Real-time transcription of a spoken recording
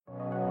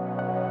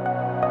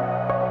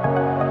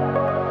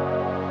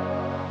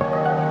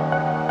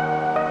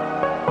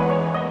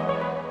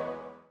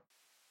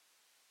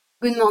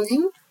Good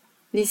morning,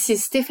 this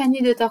is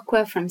Stéphanie de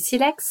Torquay from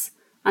SILEX,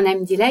 and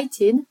I'm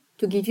delighted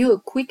to give you a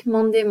quick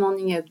Monday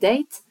morning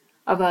update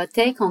of our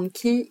take on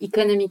key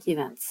economic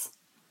events.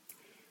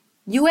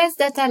 US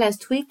data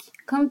last week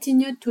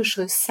continued to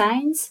show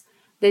signs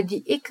that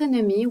the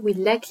economy will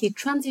likely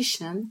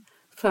transition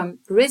from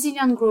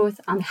resilient growth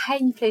and high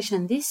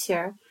inflation this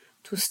year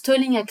to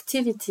stalling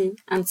activity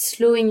and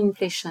slowing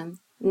inflation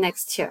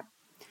next year.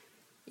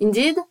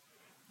 Indeed,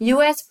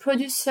 US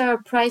producer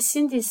price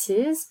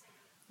indices,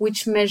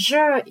 which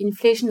measure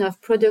inflation of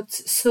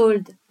products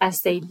sold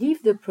as they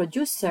leave the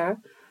producer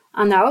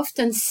and are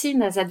often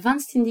seen as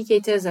advanced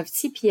indicators of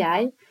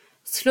CPI,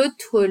 slowed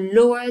to a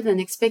lower than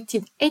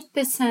expected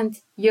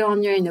 8%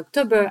 year-on-year in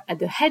October at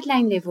the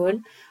headline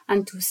level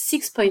and to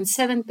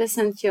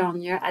 6.7%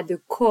 year-on-year at the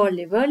core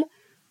level,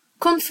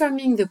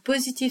 confirming the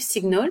positive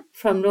signal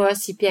from lower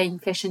CPI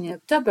inflation in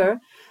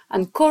October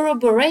and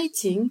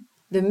corroborating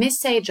the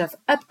message of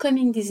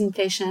upcoming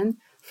disinflation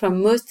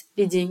from most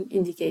leading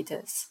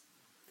indicators.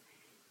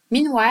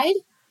 Meanwhile,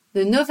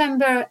 the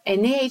November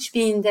NAHB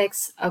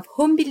index of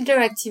home builder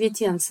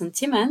activity and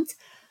sentiment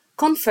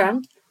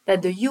confirmed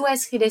that the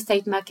US real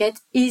estate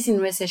market is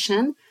in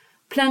recession,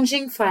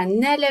 plunging for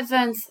an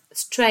 11th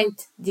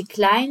straight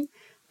decline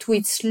to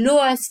its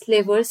lowest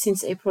level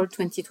since April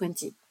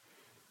 2020.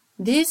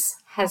 This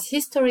has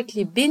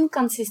historically been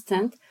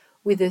consistent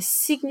with a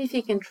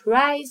significant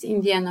rise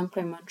in the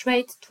unemployment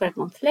rate 12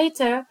 months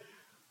later,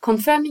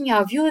 confirming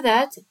our view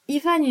that,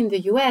 even in the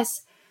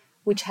US,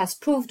 which has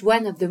proved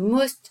one of the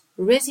most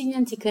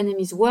resilient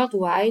economies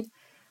worldwide,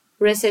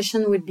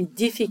 recession will be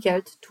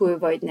difficult to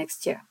avoid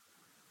next year.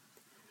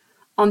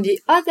 On the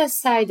other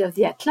side of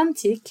the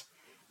Atlantic,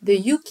 the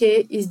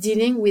UK is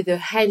dealing with a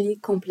highly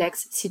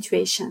complex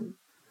situation.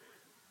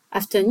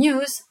 After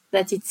news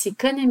that its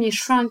economy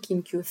shrunk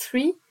in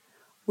Q3,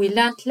 we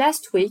learned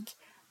last week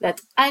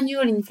that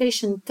annual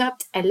inflation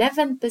topped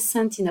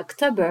 11% in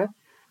October,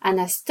 an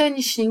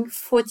astonishing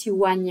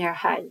 41-year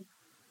high.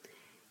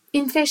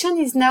 Inflation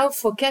is now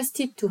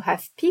forecasted to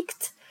have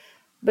peaked,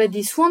 but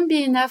this won't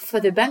be enough for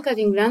the Bank of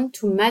England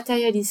to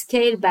materially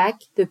scale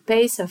back the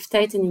pace of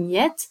tightening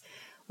yet,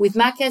 with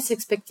markets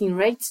expecting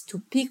rates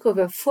to peak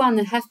over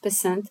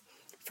 4.5%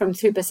 from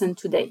 3%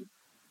 today.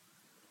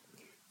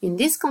 In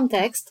this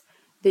context,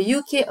 the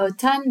UK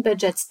autumn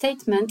budget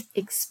statement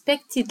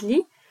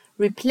expectedly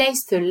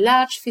replaced the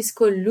large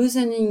fiscal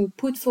loosening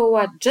put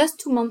forward just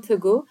 2 months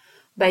ago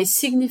by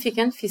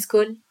significant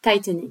fiscal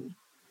tightening.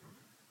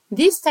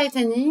 This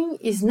tightening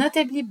is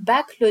notably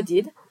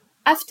backloaded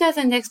after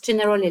the next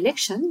general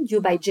election,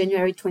 due by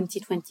January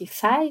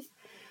 2025,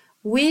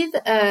 with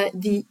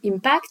the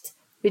impact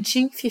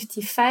reaching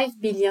 £55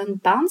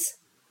 billion,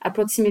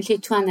 approximately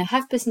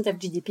 2.5% of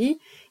GDP,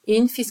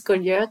 in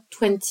fiscal year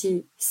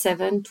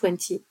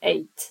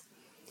 27-28.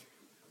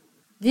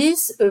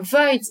 This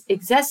avoids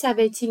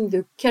exacerbating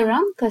the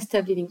current cost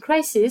of living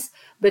crisis,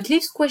 but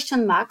leaves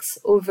question marks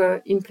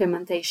over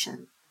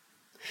implementation.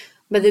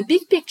 But the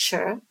big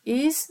picture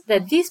is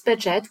that this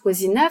budget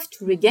was enough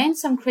to regain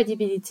some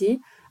credibility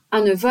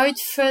and avoid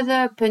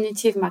further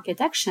punitive market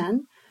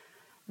action,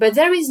 but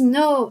there is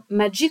no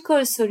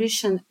magical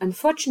solution,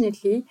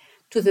 unfortunately,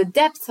 to the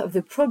depth of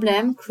the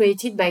problem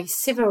created by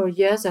several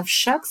years of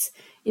shocks,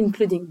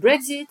 including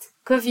Brexit,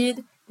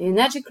 COVID, the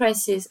energy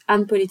crisis,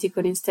 and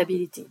political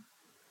instability.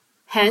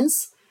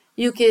 Hence,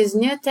 UK's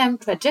near-term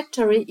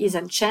trajectory is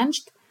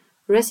unchanged,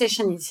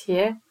 recession is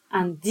here,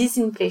 and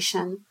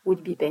disinflation will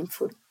be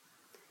painful.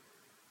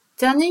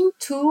 Turning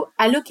to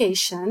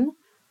allocation,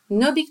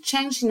 no big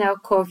change in our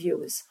core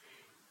views.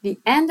 The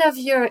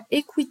end-of-year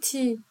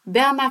equity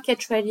bear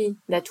market rally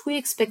that we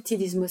expected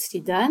is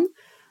mostly done,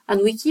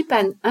 and we keep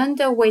an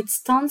underweight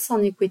stance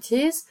on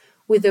equities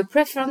with a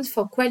preference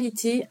for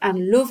quality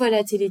and low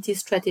volatility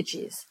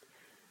strategies.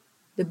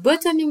 The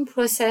bottoming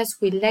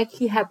process will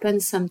likely happen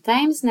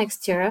sometimes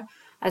next year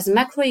as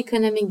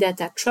macroeconomic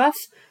data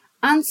trough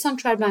and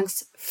central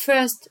banks'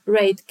 first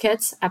rate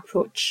cuts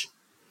approach.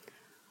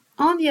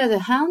 On the other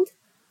hand,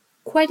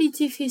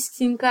 quality fixed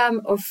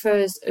income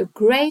offers a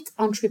great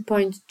entry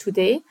point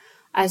today,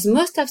 as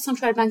most of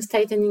central banks'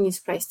 tightening is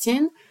priced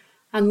in,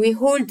 and we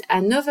hold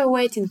an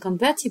overweight in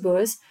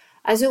convertibles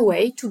as a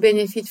way to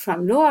benefit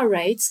from lower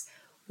rates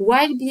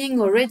while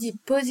being already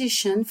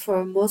positioned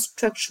for a more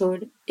structural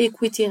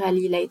equity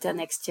rally later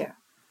next year.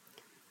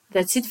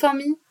 That's it for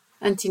me.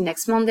 Until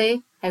next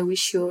Monday, I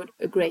wish you all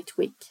a great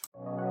week.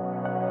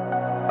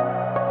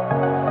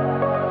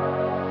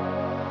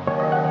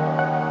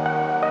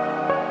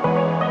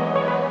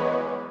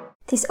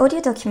 This audio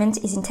document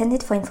is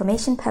intended for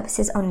information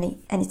purposes only,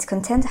 and its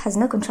content has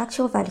no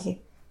contractual value.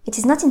 It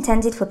is not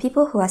intended for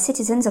people who are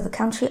citizens of a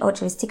country or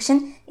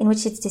jurisdiction in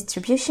which its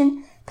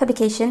distribution,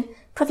 publication,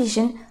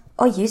 provision,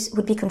 or use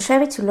would be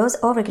contrary to laws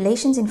or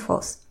regulations in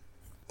force.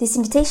 This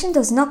invitation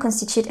does not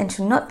constitute and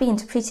should not be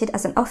interpreted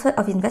as an offer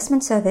of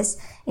investment service,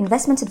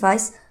 investment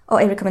advice, or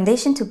a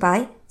recommendation to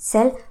buy,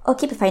 sell, or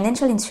keep a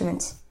financial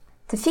instrument.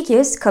 The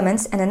figures,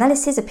 comments, and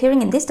analysis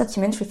appearing in this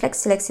document reflect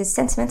SILEX's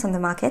sentiment on the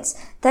markets,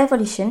 their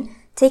evolution,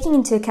 taking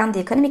into account the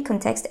economic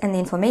context and the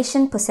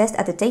information possessed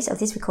at the date of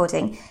this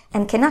recording,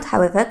 and cannot,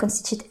 however,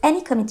 constitute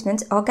any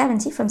commitment or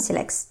guarantee from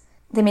SILEX.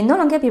 They may no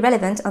longer be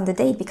relevant on the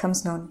day it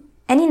becomes known.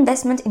 Any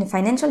investment in a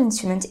financial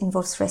instrument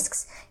involves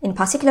risks, in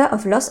particular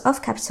of loss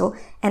of capital,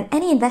 and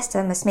any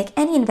investor must make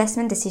any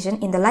investment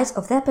decision in the light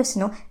of their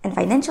personal and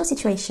financial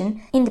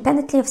situation,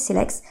 independently of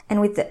SILEX and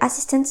with the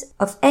assistance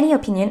of any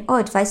opinion or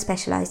advice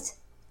specialized.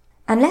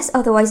 Unless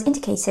otherwise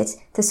indicated,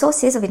 the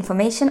sources of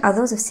information are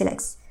those of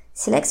SILEX.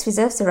 SILEX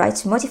reserves the right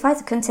to modify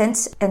the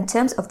contents and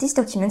terms of these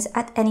documents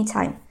at any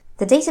time.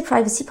 The data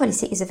privacy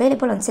policy is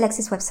available on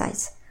SILEX's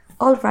website.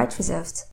 All rights reserved.